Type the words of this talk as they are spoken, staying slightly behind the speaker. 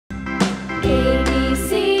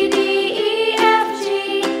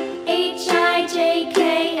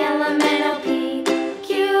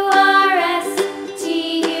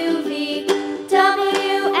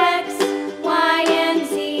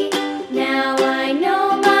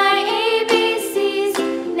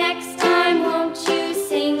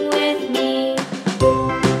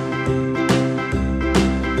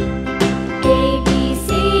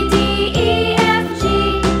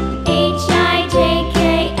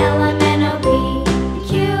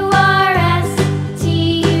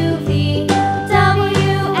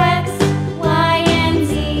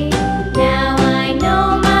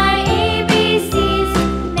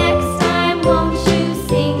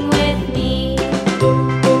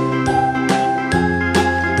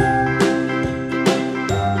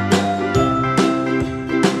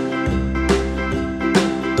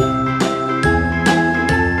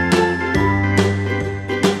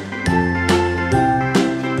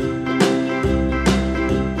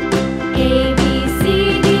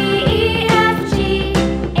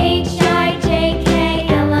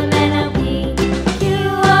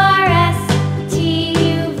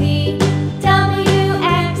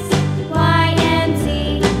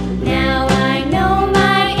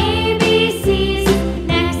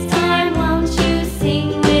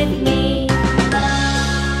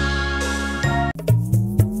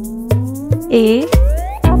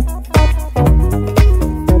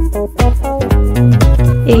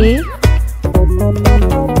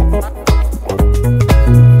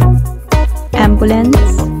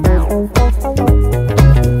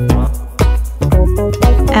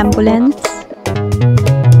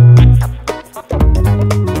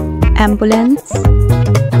ambulance.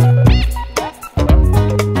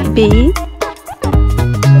 B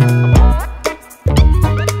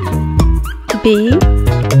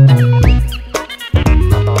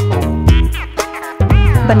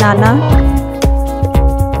banana.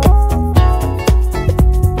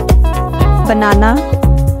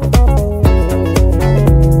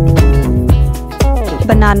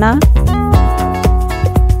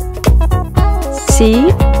 C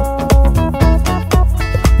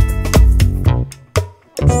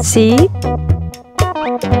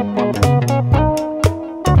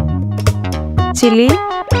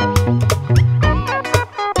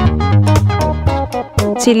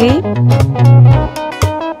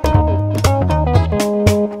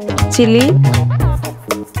chili.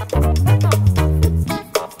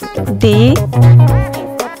 D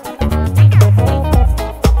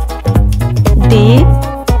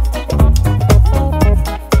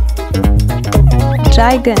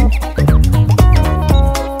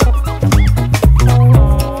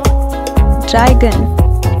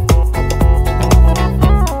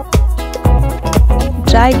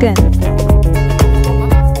dragon.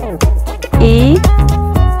 E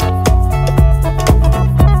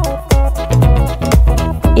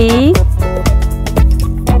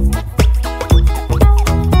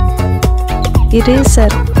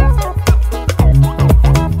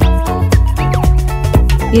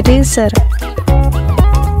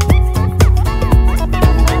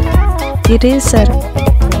eraser.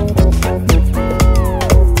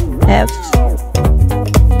 F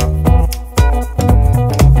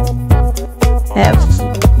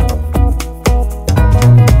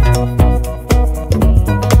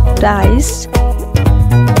rice.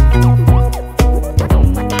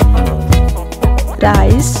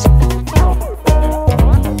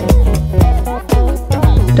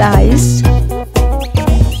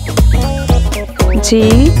 G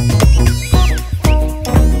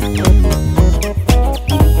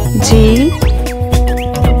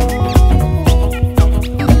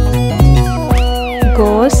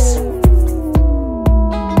goose.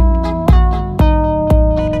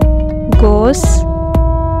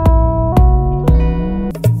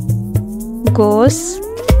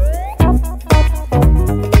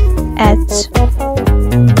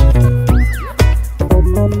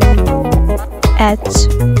 H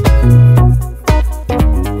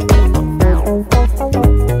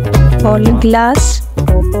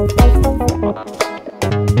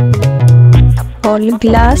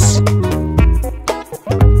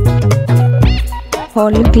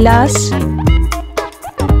polyglass.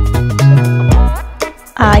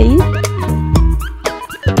 I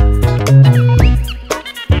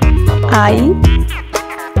Island.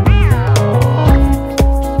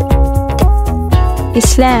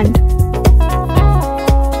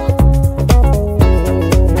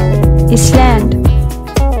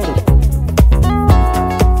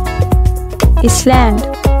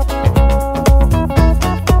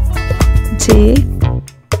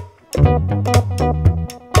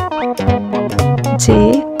 J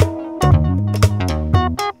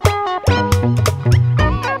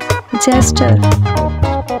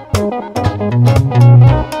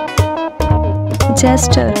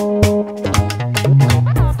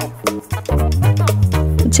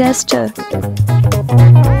jester.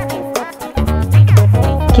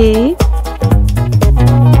 K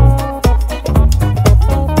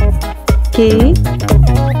kite.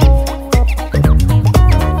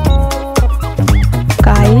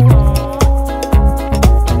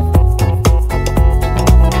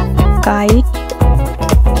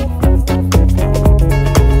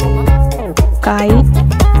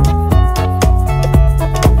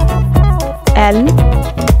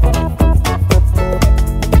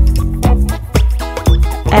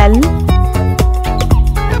 L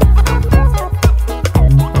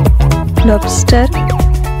lobster.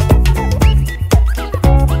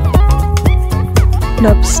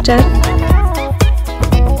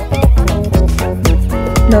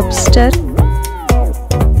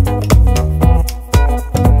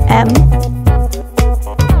 M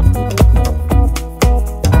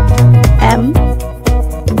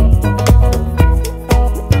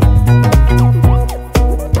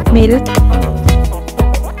milk.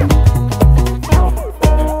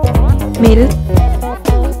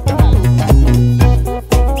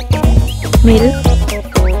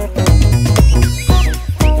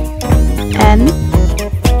 N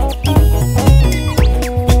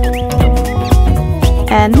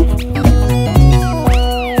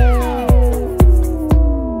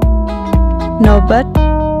Nobot.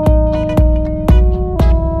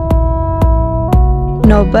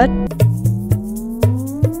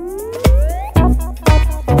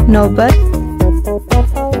 neighbor.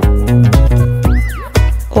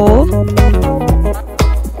 O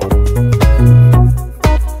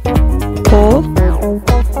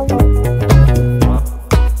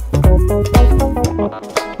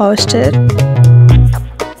oyster,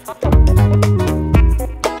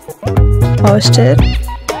 oyster,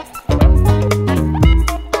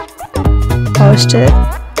 oyster.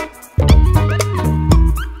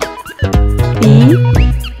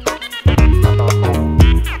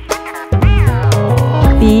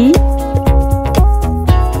 P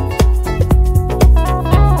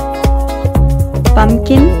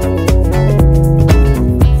pumpkin,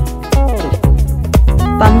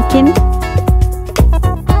 pumpkin,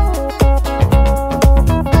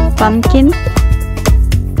 pumpkin.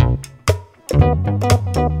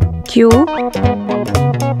 Q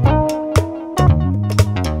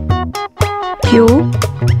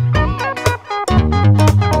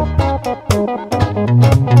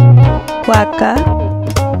quaka,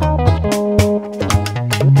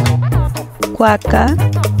 quaka,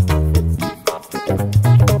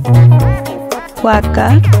 quaka.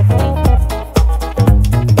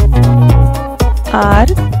 R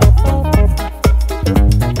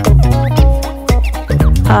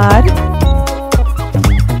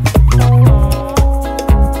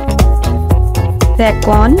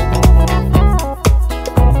raccoon,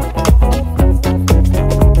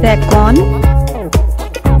 raccoon,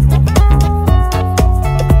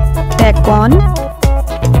 raccoon.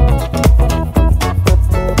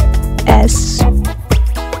 S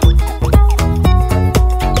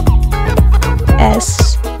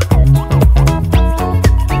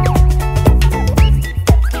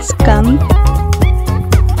skunk,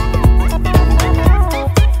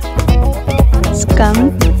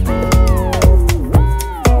 skunk,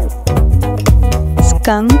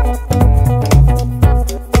 skunk.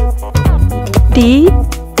 T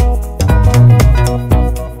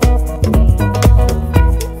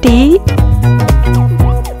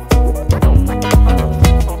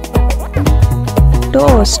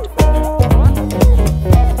toast,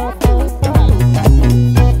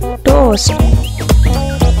 toast,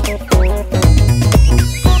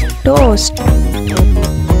 toast.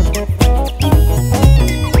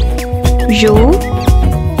 U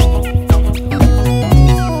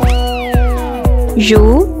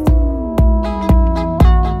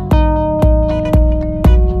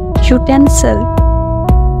utensil,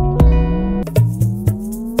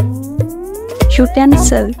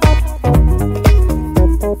 utensil,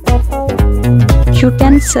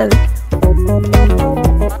 utensil.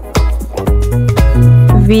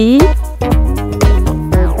 V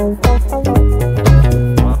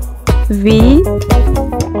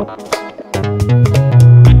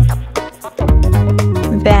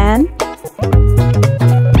van,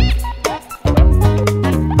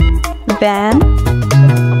 van,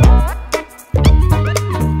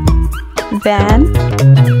 van.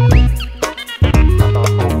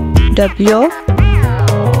 W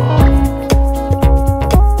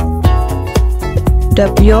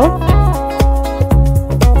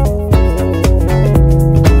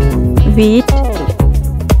wheat,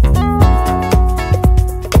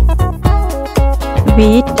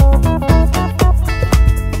 wheat,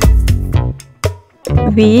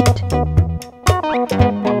 wheat.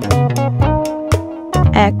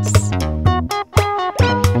 X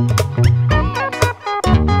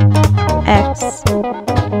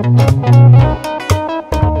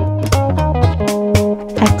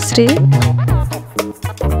X-ray,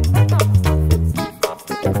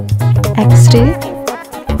 X-ray,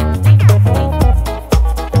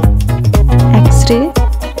 X-ray.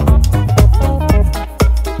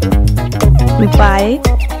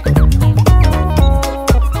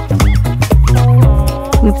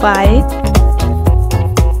 Y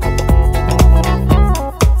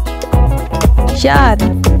yarn,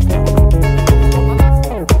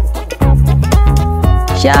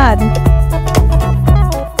 yarn,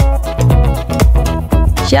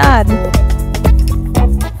 yarn.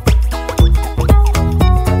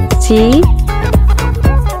 C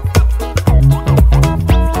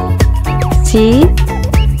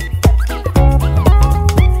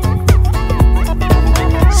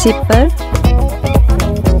zipper,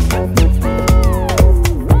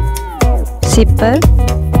 zipper,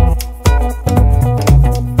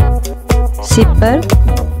 zipper.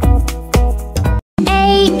 A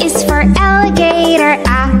is for alligator,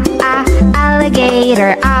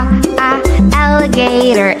 alligator,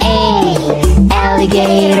 alligator. A,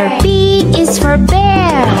 alligator. B is for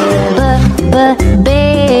bear,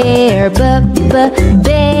 bear,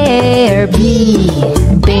 bear. B,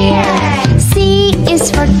 bear. C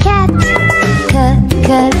is for cat,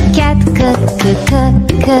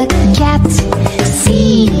 cat.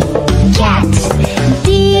 C, cat. D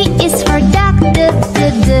is for duck.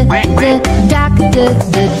 Duck.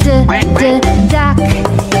 Duck.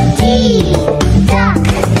 D, duck.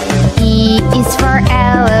 E is for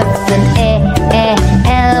elephant.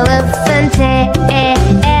 Elephant.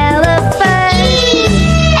 Elephant. E,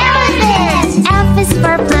 elephant. F is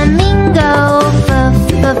for flamingo.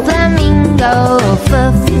 Flamingo.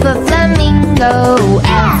 Flamingo.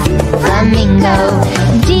 F, flamingo.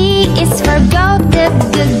 G is for goat.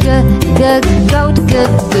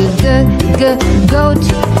 Goat.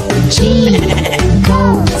 G,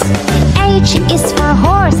 goat. H is for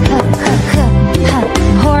horse.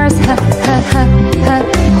 Horse.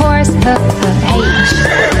 Horse. H,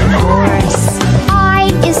 horse. I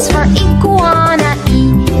is for iguana.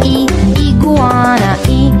 Iguana.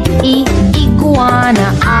 Iguana.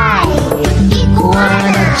 I,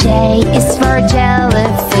 iguana. J is for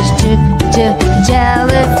jellyfish.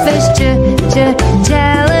 Jellyfish. Jellyfish.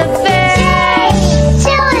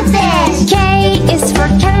 Jellyfish. K is for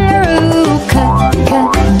kangaroo.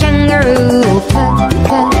 Kangaroo.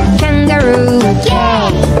 Kangaroo. K,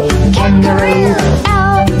 kangaroo.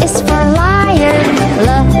 L is for lion.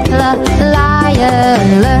 Lion.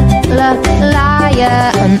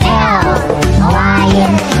 Lion. L,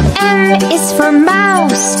 lion. M is for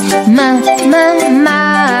mouse. Mouse.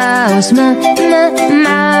 Mouse.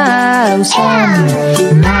 M,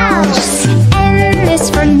 mouse. N is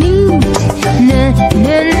for newt. Newt.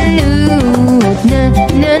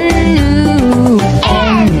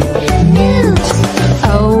 N, newt.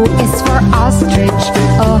 O is for ostrich.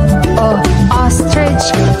 Ostrich.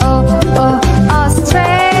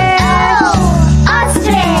 Ostrich.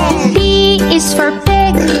 Ostrich. P is for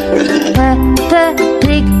pig.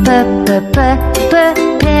 Pig.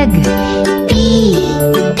 Pig. P,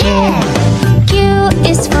 pig. Q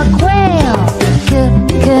is for quail.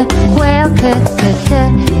 Quail.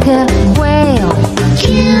 Quail. Q,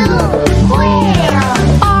 quail.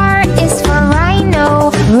 R is for rhino.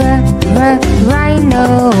 Rhino.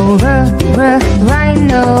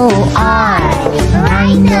 Rhino. R,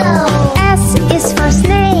 rhino. S is for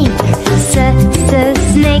snake. Snake.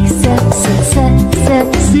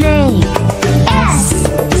 Snake. S,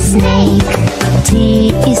 snake. T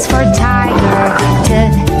is for tiger.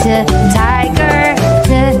 Tiger.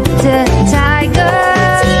 Tiger. Tiger.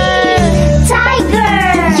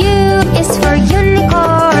 U is for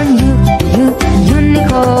unicorn.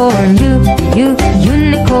 Unicorn.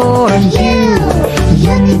 Unicorn.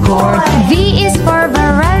 Unicorn. V is for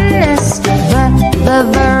Varanus.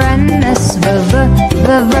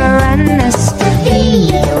 Varanus. V,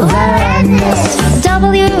 Varanus.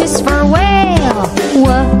 W is for whale.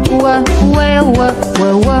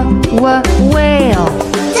 Whale.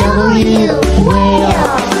 W,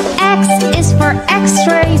 whale. X is for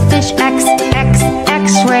X-ray fish.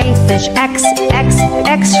 X-ray fish.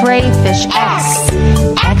 X-ray fish.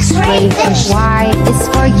 X-ray fish. Y is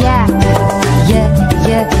for yak.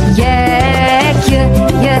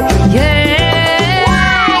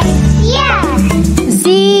 Z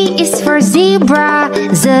is for zebra.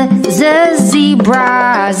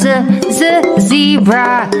 Zebra.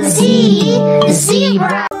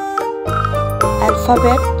 Zebra.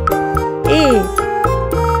 Alphabet A.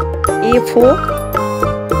 A for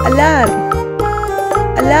alarm.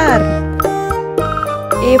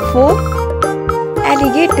 A for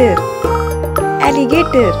alligator.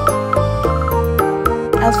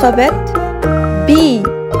 Alphabet B.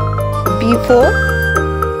 B for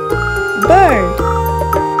bird.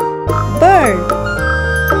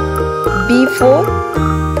 B for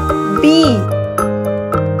bee.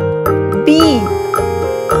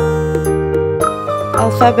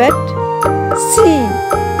 Alphabet C.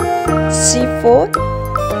 C for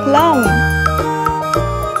clown.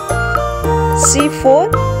 C for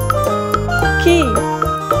key.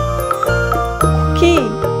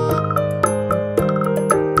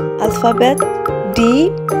 Alphabet D.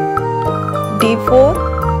 D for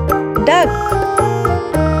duck.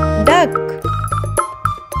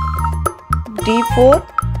 D for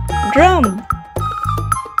drum.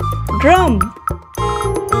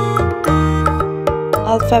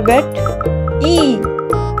 Alphabet E.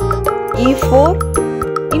 E for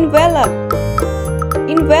envelope.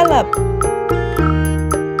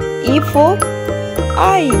 E for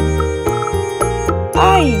eye.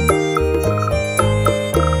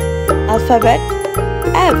 Alphabet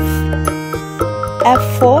F. F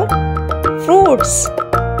for fruits.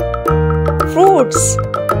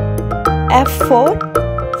 F for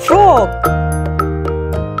frog.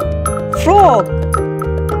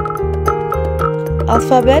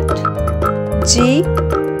 Alphabet G.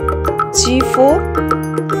 G for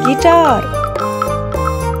guitar,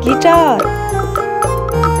 guitar.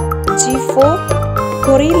 G for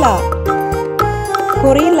gorilla,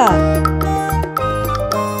 gorilla.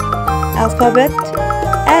 Alphabet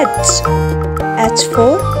H. H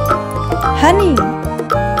for honey,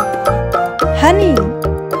 honey.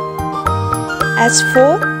 H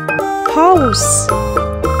for house,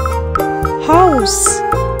 house.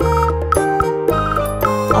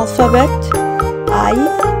 Alphabet I.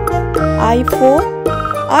 I for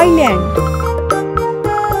island,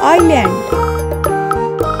 island.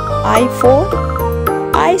 I for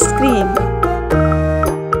ice cream,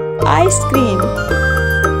 ice cream.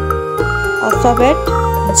 Alphabet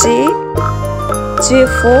J. J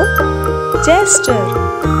for jester,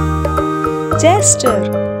 jester.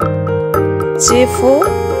 J for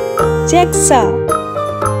jigsaw,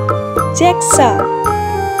 jigsaw.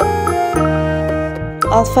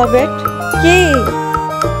 Alphabet K.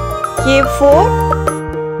 K for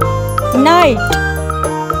night,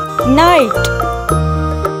 night.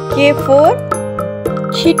 K for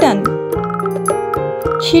kitten,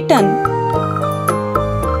 kitten.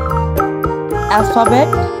 Alphabet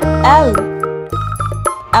L.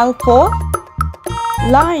 L for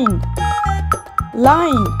line,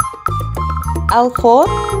 line. L for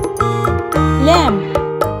lamp,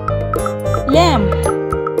 lamp.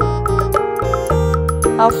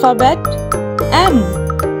 Alphabet M.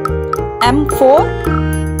 M for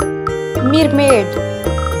mermaid,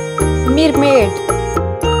 mermaid.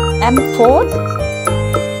 M for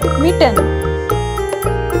mitten,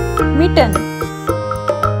 mitten.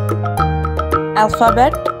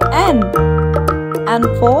 Alphabet N. N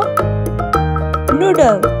for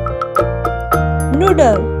noodle,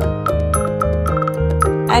 noodle.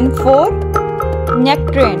 N for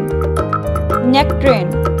nectarine,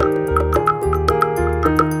 nectarine.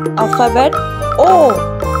 Alphabet O.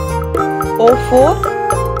 O for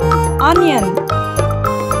onion,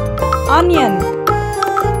 onion.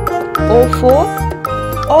 O for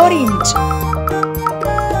orange,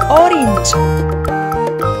 orange.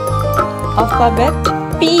 Alphabet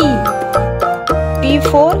P. P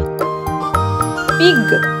for pig,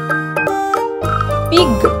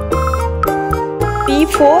 pig. P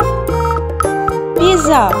for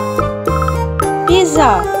pizza,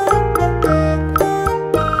 pizza.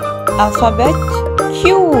 Alphabet Q.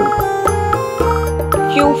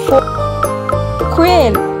 Q for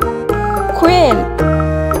quail, quail.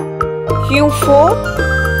 Q for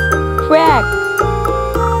quack,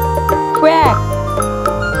 quack.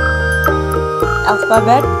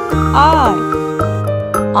 Alphabet R.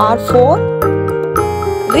 R for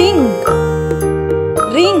ring,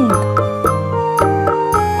 ring.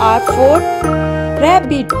 R for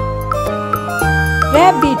rabbit,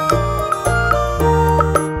 rabbit.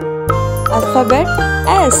 Alphabet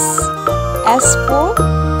S. S for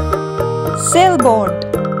sailboat,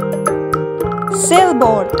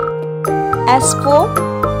 sailboat. S for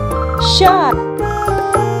shark,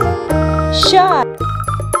 shark.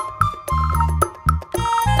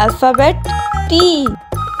 Alphabet T.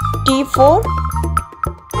 T for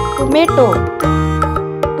tomato,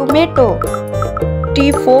 tomato.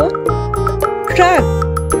 T for truck,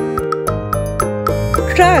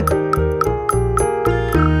 truck.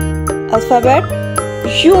 Alphabet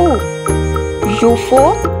U. U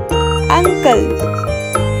for uncle,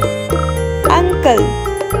 uncle.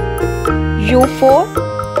 U for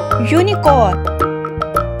unicorn,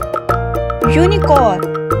 unicorn.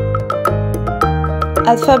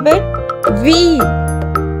 Alphabet V.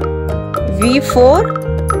 V for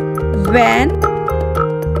van,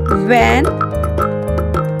 van.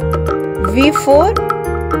 V for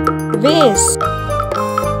vase,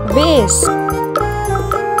 vase.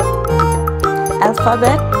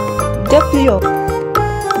 Alphabet W.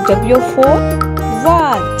 W for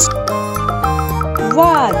watch,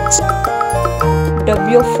 watch.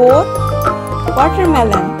 W for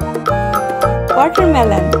watermelon,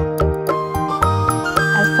 watermelon.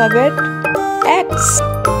 Alphabet X.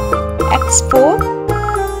 X for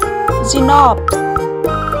xenopes,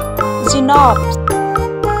 xenopes.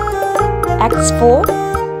 X for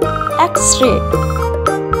X-ray,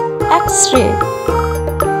 X-ray.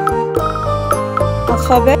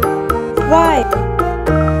 Alphabet Y.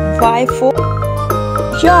 Y for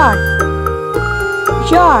yard,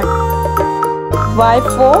 yard. Y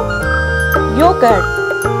for yogurt,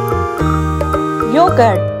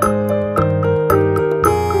 yogurt.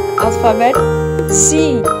 Alphabet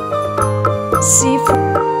Z. Z for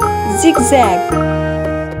zigzag,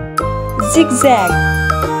 zigzag.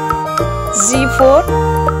 Z for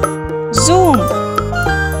zoom,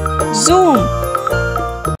 zoom.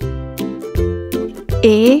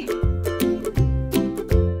 A.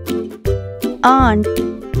 Aunt,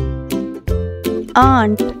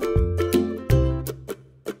 aunt.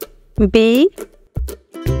 B,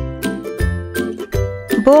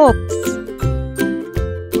 box,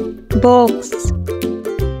 box.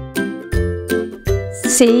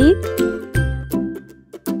 C,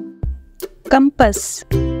 compass,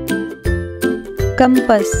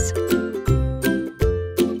 compass.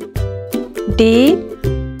 D,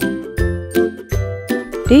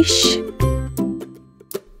 dish,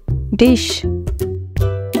 dish.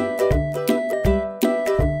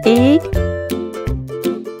 E,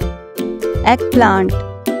 eggplant,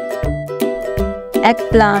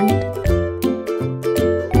 eggplant.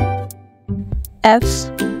 F,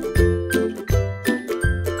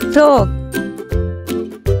 frog,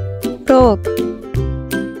 frog.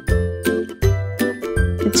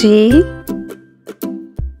 G,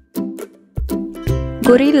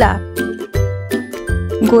 gorilla,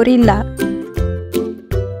 gorilla.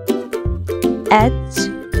 H,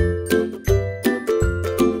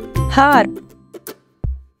 harp,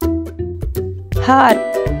 harp.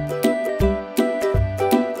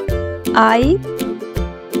 I,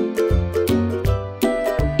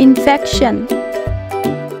 infection,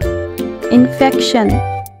 infection.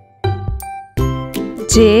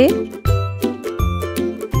 J,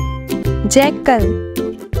 jackal,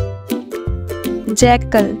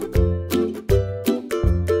 jackal.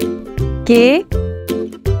 K,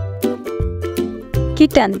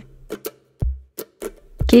 kitten,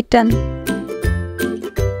 kitten.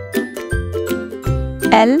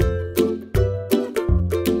 L,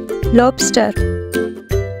 lobster,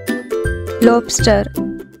 lobster.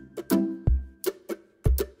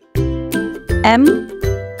 M,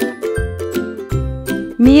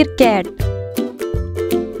 meerkat,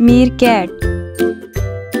 meerkat.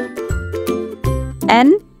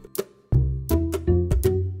 N,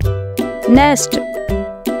 nest,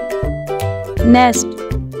 nest.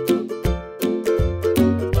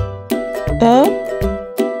 O,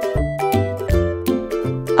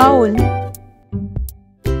 owl,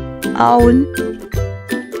 owl.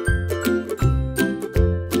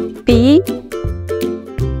 P,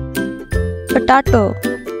 potato,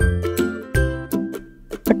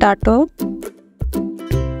 potato.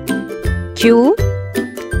 Q,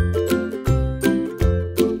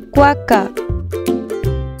 quokka,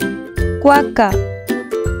 quokka.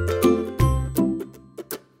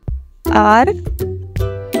 R,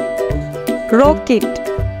 rocket,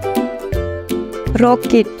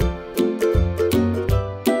 rocket.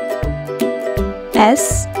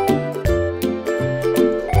 S,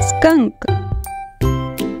 skunk,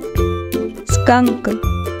 skunk.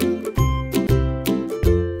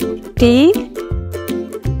 T,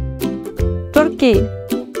 turkey,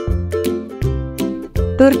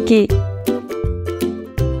 turkey.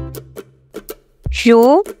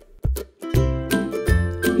 U,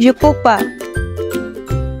 yapupa,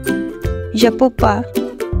 yapupa.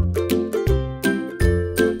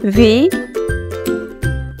 V,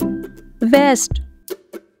 vest,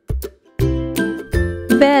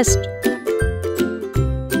 vest.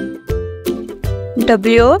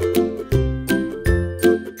 W,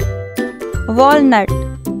 walnut,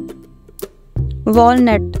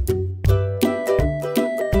 walnut.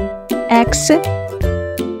 X,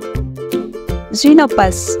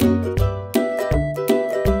 xenopus,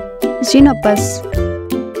 xenopus.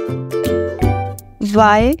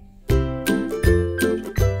 Y,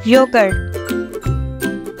 yogurt,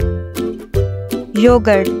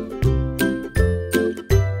 yogurt.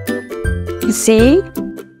 Z,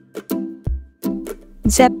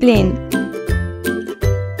 zeppelin,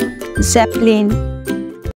 zeppelin.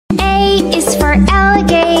 A is for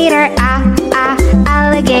alligator,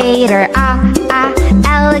 alligator,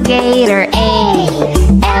 alligator. A,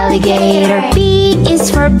 alligator. B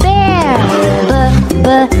is for bear,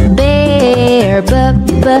 bear,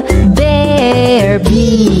 bear. B,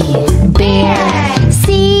 bear.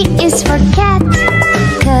 C is for cat,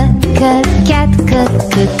 cat,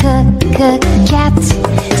 cat.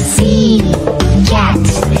 C, cat.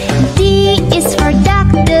 D is for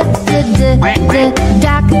duck, duck,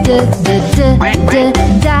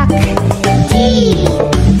 duck. D,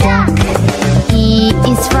 duck. E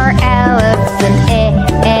is for elephant,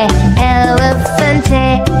 elephant, elephant.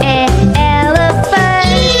 E,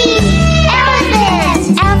 elephant.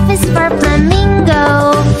 F is for flamingo,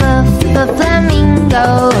 flamingo,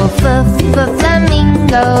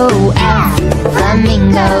 flamingo. F,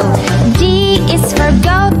 flamingo. G is for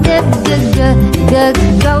goat,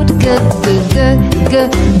 goat,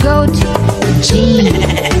 goat. G,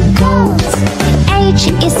 goat. H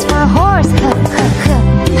is for horse,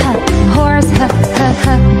 horse,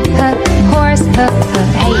 horse.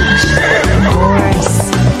 H,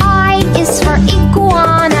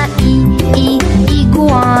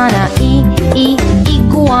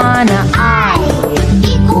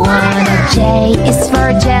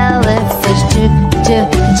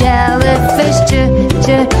 jellyfish,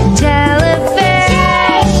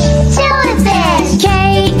 jellyfish. Jellyfish. K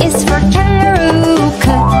is for kangaroo,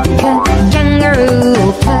 kangaroo,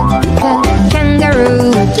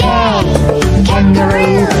 kangaroo. Yay,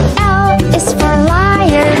 kangaroo. L is for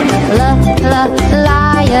lion,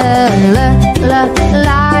 lion,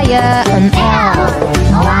 lion. L,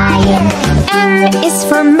 lion. M is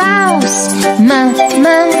for mouse, mouse,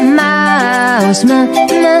 mouse.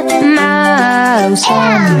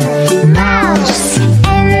 Mouse.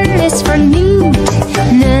 N is for newt,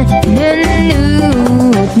 newt.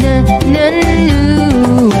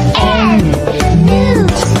 N,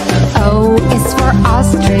 newt. O is for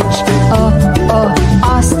ostrich,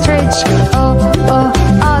 ostrich,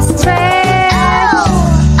 ostrich.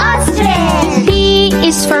 Ostrich. P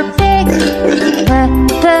is for pig,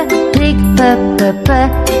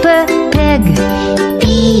 pig. P,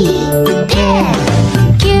 pig.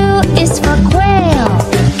 Q is for quail,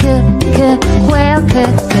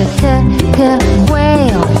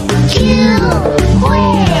 quail. Q,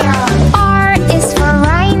 quail. R is for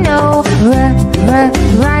rhino,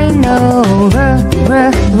 rhino.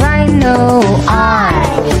 R,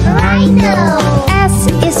 rhino. S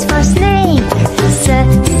is for snake,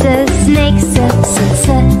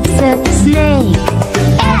 snake.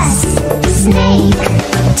 S, snake.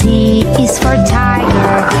 T is for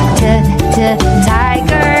tiger,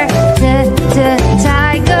 tiger.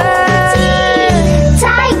 Tiger.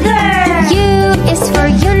 U is for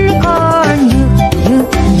unicorn,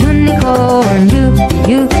 unicorn.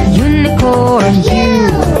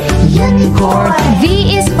 Unicorn. V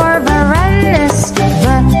is for varanus,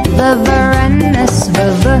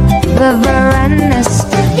 varanus.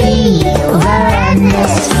 V,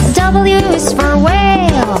 varanus. W is for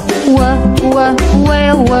whale,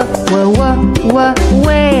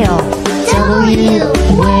 whale. W,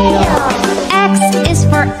 whale. X is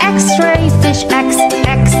for x-ray fish,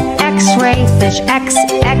 x-ray fish.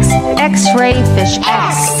 X-ray fish.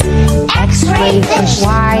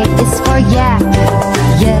 Y is for yak,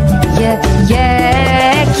 yak.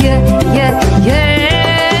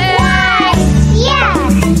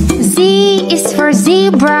 Z is for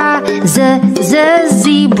zebra,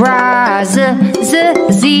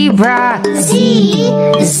 zebra.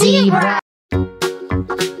 Zebra.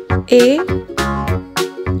 A.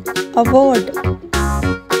 Award.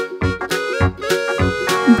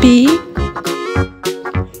 B.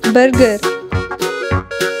 Burger.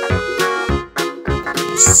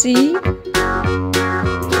 C.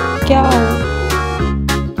 Cow.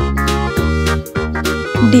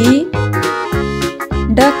 D.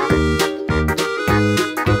 Duck.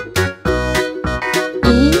 E.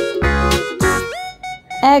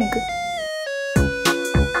 Egg.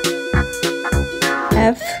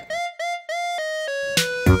 F.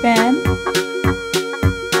 Fan.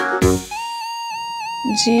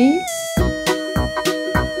 G.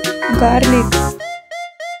 Garlic.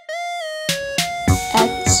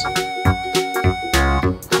 H.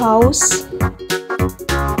 House.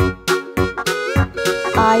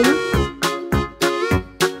 I.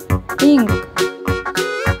 Ink.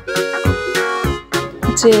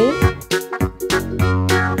 J.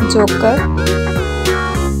 Joker.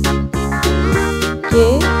 K.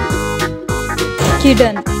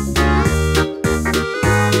 Kitten.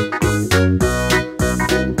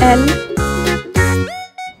 L.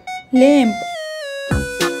 Lamp.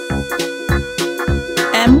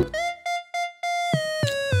 M.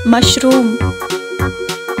 Mushroom.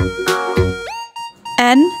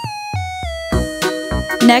 N.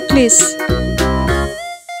 Necklace.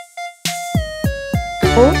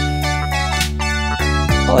 O.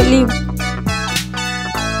 Olive.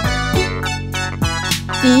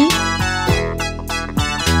 P.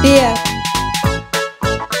 Pear.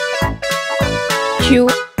 Q.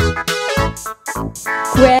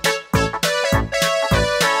 Quail.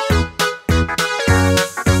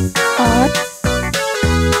 R.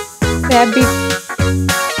 Rabbit.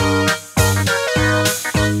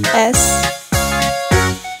 S.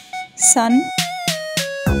 Sun.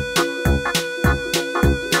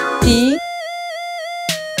 T.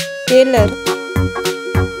 Tailor.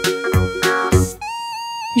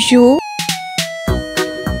 U.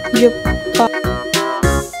 Yupa.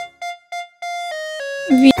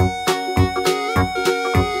 V.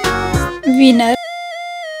 Winner.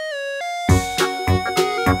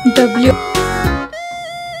 W.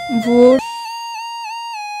 Wood.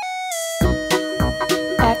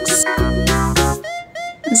 X.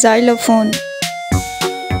 Xylophone.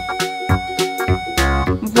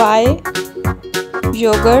 Y.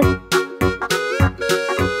 Yogurt.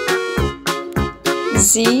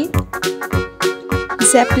 Z.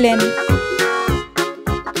 Zeppelin.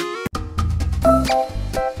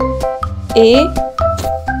 ए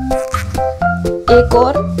एक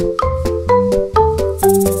और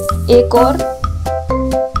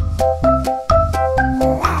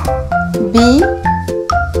B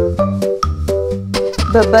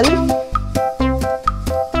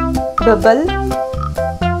bubble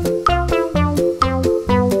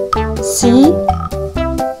C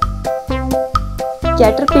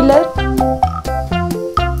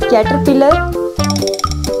caterpillar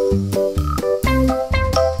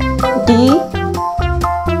D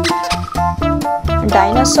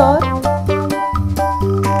dinosaur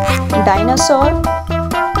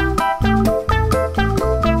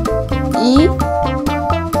E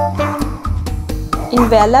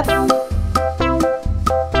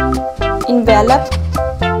envelop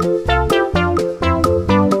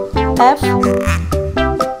F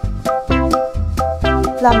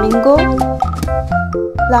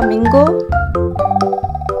flamingo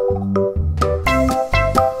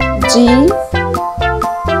G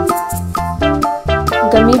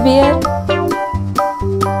gummy bear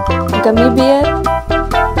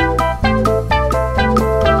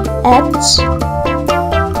H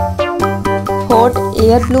hot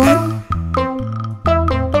air balloon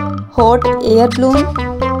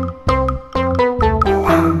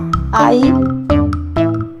I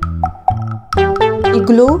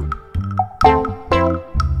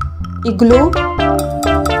igloo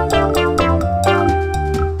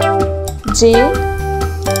J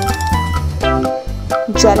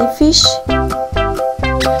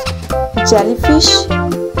jellyfish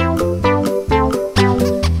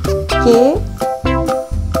K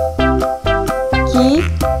key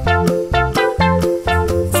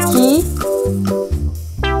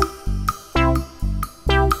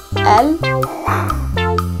L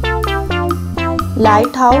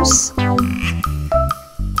lighthouse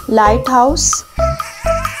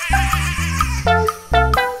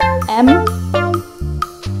M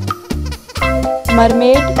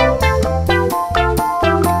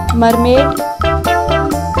mermaid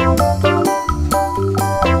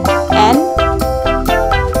N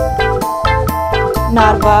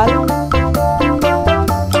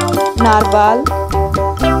narwhal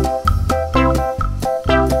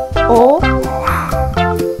O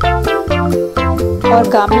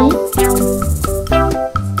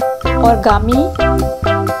origami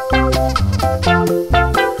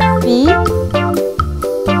P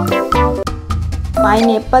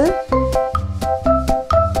pineapple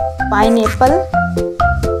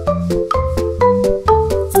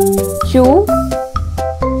Q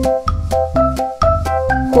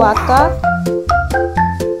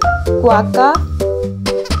quokka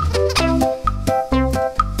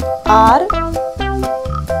R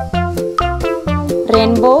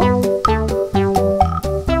rainbow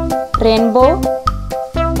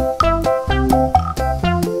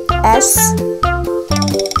S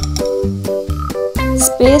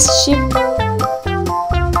spaceship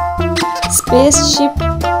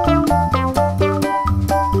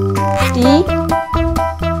T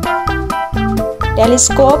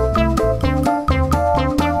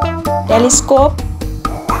telescope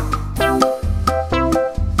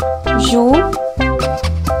U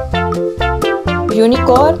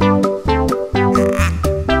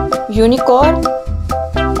unicorn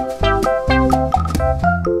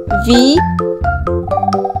V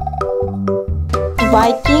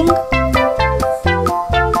Viking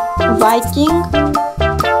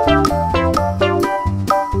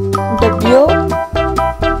W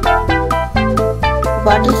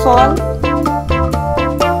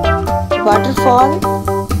waterfall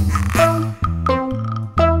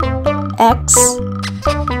X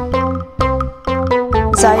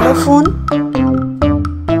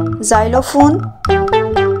xylophone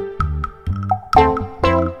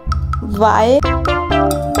Y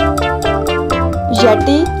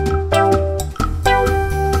yeti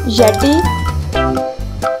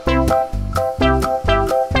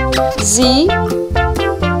Z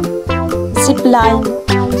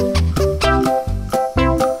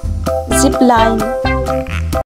zipline